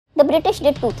the British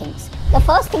did two things. The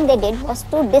first thing they did was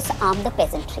to disarm the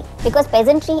peasantry, because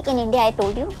peasantry in India, I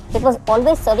told you, it was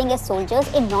always serving as soldiers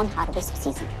in non-harvest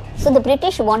season. So the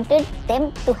British wanted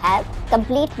them to have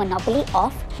complete monopoly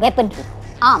of weaponry,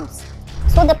 arms.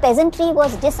 So the peasantry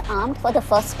was disarmed for the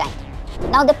first time.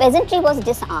 Now the peasantry was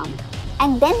disarmed,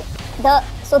 and then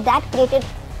so that created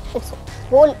its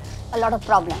a lot of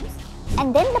problems.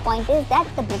 And then the point is that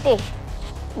the British,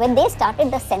 when they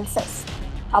started the census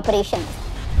operations,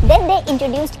 then they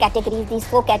introduced categories, these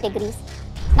 4 categories.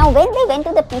 Now when they went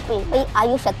to the people, are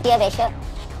you Kshatriya, Vaishya?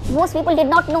 Most people did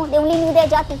not know, they only knew their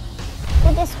jati.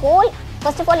 So this whole,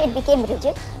 first of all, it became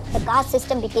rigid, the caste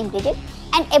system became rigid,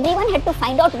 and everyone had to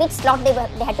find out which slot they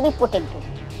had to be put into.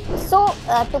 So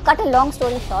to cut a long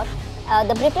story short,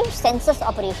 the British census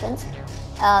operations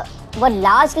were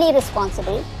largely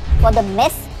responsible for the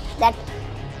mess that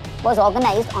was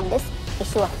organized on this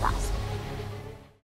issue of caste.